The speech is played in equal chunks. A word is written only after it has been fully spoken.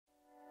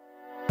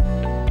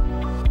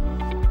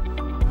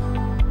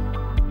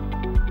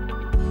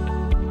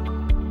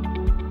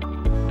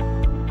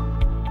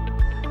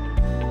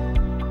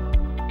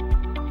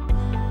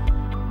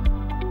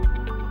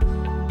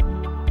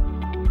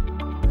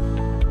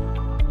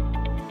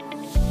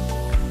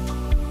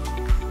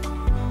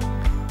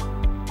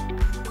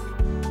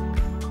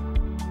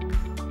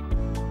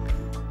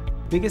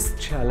biggest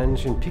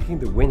challenge in picking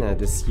the winner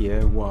this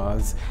year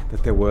was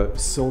that there were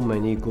so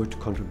many good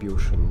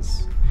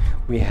contributions.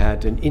 We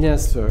had an inner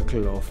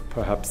circle of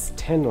perhaps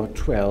 10 or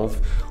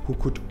 12 who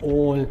could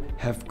all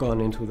have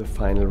gone into the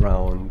final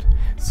round.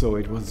 So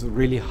it was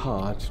really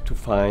hard to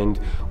find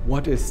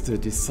what is the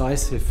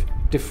decisive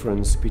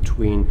difference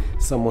between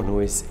someone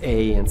who is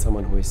A and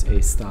someone who is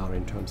A star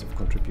in terms of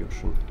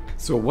contribution.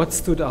 So what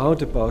stood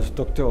out about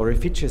Dr.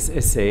 Orefici's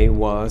essay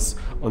was,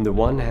 on the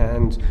one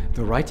hand,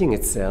 the writing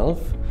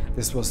itself.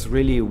 This was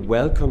really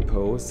well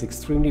composed,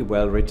 extremely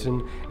well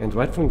written, and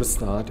right from the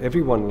start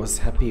everyone was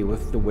happy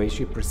with the way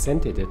she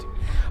presented it.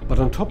 But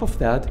on top of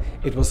that,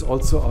 it was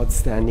also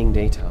outstanding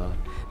data.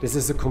 This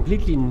is a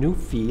completely new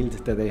field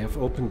that they have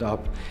opened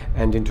up,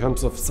 and in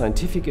terms of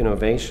scientific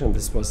innovation,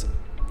 this was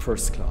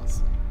first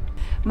class.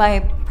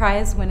 My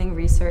prize-winning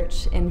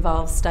research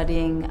involves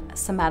studying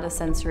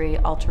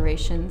somatosensory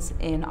alterations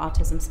in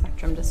autism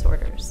spectrum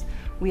disorders.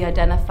 We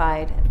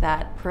identified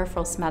that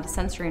peripheral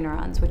somatosensory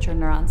neurons, which are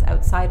neurons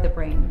outside the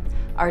brain,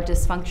 are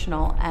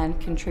dysfunctional and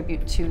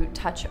contribute to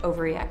touch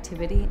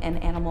overreactivity in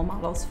animal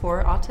models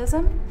for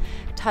autism.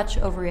 Touch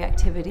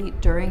overreactivity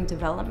during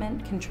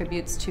development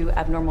contributes to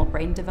abnormal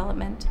brain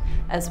development,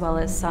 as well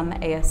as some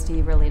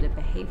ASD-related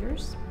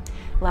behaviors.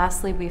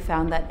 Lastly, we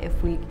found that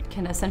if we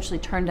can essentially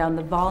turn down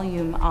the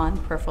volume on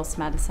peripheral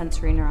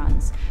somatosensory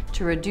neurons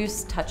to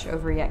reduce touch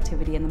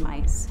overreactivity in the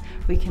mice,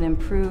 we can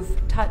improve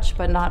touch,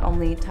 but not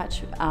only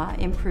touch,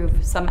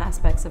 improve some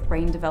aspects of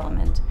brain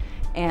development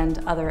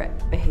and other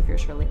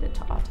behaviors related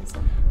to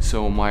autism.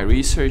 So my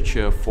research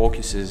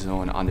focuses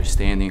on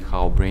understanding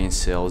how brain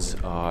cells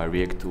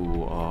react to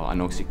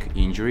anoxic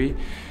injury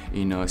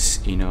in a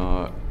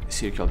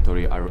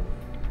circulatory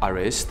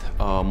arrest.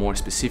 More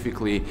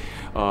specifically,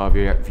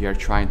 we are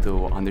trying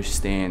to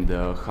understand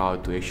how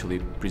to actually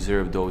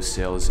preserve those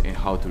cells and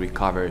how to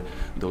recover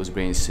those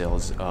brain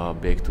cells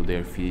back to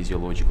their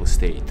physiological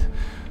state.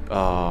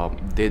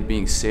 That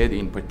being said,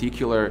 in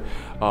particular,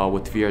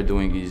 what we are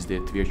doing is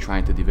that we are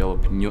trying to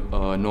develop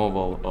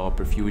novel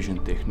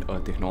perfusion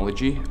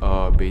technology,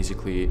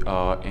 basically,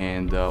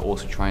 and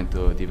also trying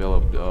to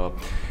develop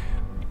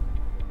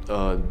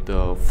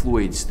the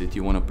fluids that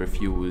you want to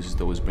perfuse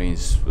those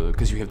brains,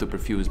 because you have to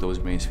perfuse those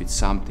brains with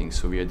something.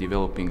 So we are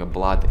developing a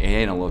blood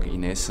analog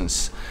in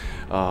essence,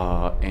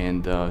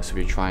 and so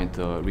we're trying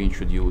to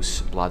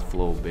reintroduce blood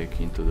flow back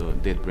into the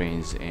dead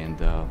brains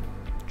and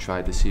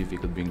try to see if we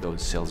could bring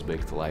those cells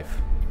back to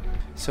life.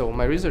 So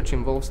my research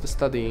involves the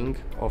studying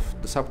of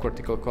the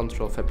subcortical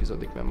control of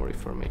episodic memory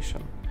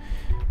formation.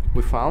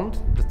 We found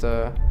that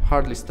a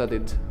hardly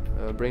studied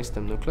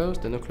brainstem nucleus,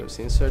 the nucleus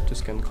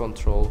incertus, can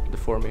control the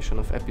formation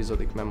of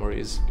episodic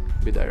memories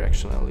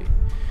bidirectionally.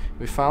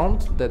 We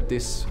found that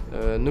this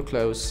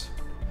nucleus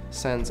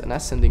sends an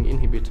ascending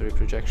inhibitory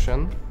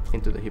projection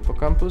into the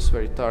hippocampus,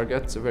 where it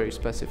targets a very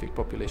specific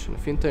population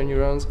of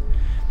interneurons,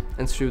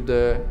 and through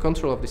the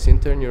control of these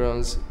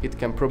interneurons, it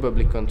can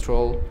probably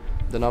control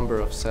the number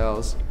of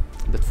cells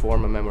that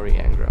form a memory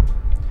engram.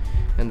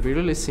 And we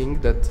really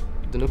think that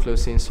the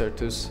nucleus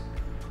incertus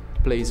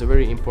plays a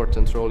very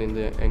important role in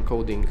the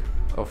encoding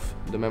of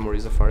the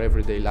memories of our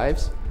everyday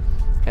lives,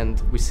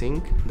 and we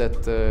think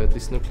that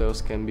this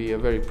nucleus can be a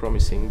very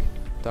promising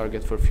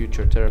target for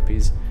future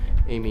therapies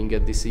aiming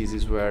at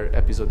diseases where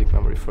episodic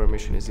memory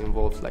formation is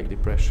involved, like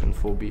depression,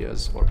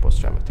 phobias, or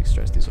post-traumatic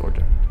stress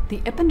disorder. The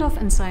Eppendorf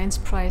and Science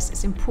Prize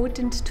is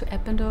important to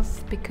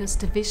Eppendorf because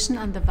the vision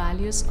and the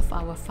values of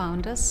our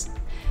founders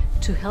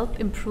to help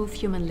improve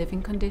human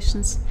living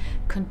conditions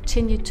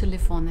continue to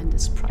live on in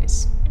this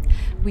prize.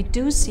 We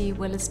do see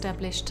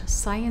well-established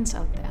science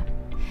out there.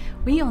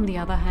 We, on the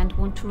other hand,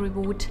 want to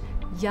reward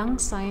young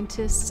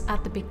scientists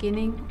at the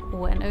beginning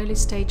or an early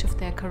stage of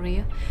their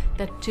career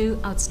that do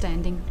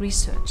outstanding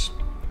research.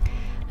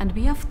 And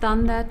we have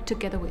done that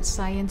together with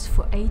science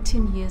for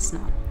 18 years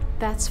now.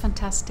 That's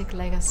fantastic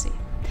legacy.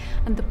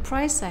 And the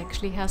prize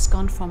actually has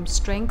gone from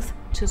strength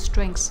to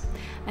strength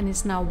and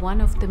is now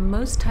one of the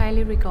most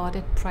highly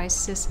regarded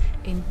prizes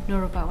in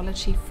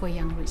neurobiology for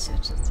young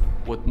researchers.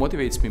 What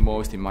motivates me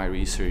most in my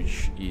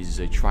research is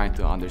trying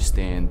to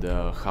understand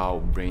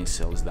how brain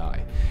cells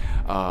die.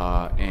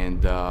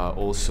 And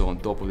also on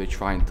top of it,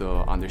 trying to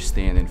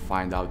understand and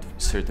find out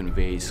certain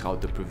ways how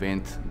to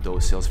prevent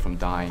those cells from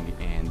dying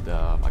and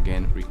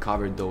again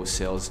recover those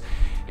cells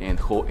and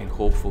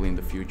hopefully in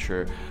the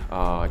future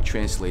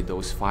translate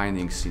those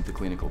findings into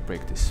clinical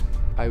practice.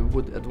 I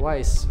would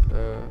advise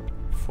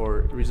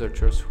for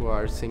researchers who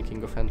are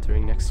thinking of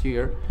entering next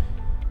year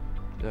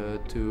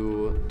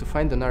to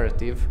find a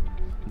narrative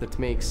that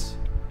makes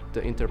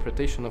the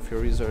interpretation of your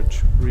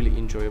research really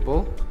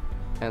enjoyable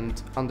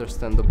and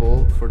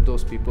understandable for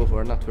those people who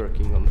are not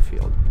working on the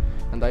field.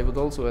 And I would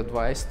also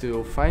advise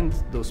to find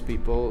those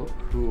people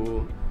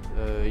who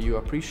you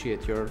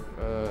appreciate your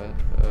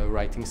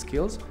writing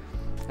skills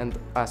and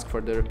ask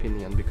for their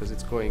opinion, because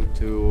it's going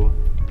to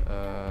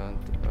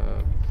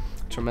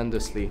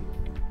tremendously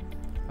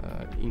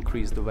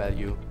increase the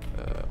value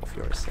of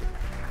your essay.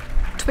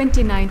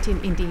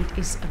 2019 indeed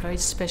is a very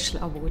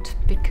special award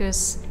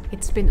because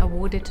it's been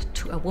awarded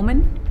to a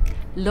woman.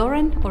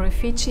 Lauren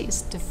Orefici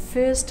is the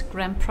first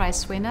grand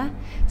prize winner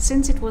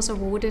since it was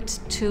awarded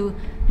to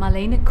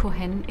Marlene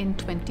Cohen in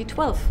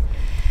 2012.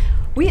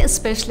 We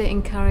especially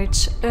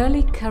encourage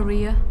early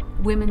career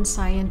women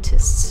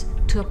scientists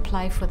to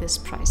apply for this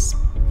prize.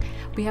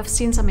 We have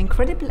seen some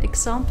incredible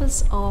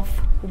examples of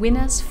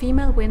winners,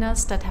 female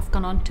winners, that have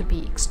gone on to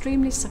be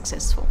extremely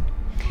successful.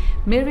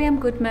 Miriam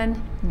Goodman,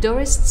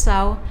 Doris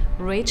Tsao,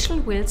 Rachel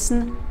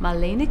Wilson,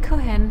 Marlene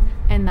Cohen,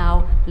 and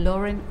now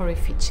Lauren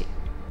Orefici.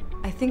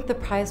 I think the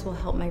prize will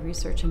help my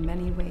research in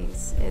many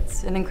ways.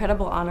 It's an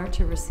incredible honor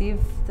to receive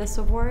this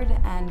award,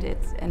 and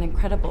it's an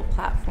incredible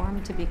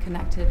platform to be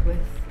connected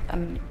with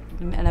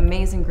an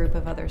amazing group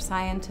of other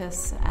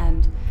scientists,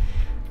 and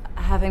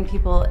having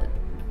people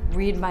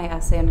read my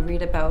essay and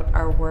read about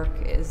our work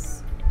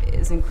is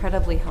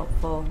incredibly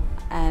helpful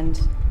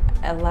and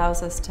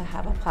allows us to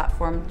have a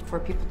platform for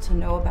people to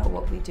know about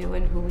what we do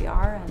and who we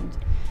are, and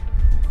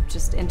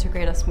just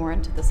integrate us more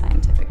into the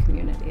scientific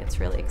community. It's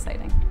really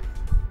exciting.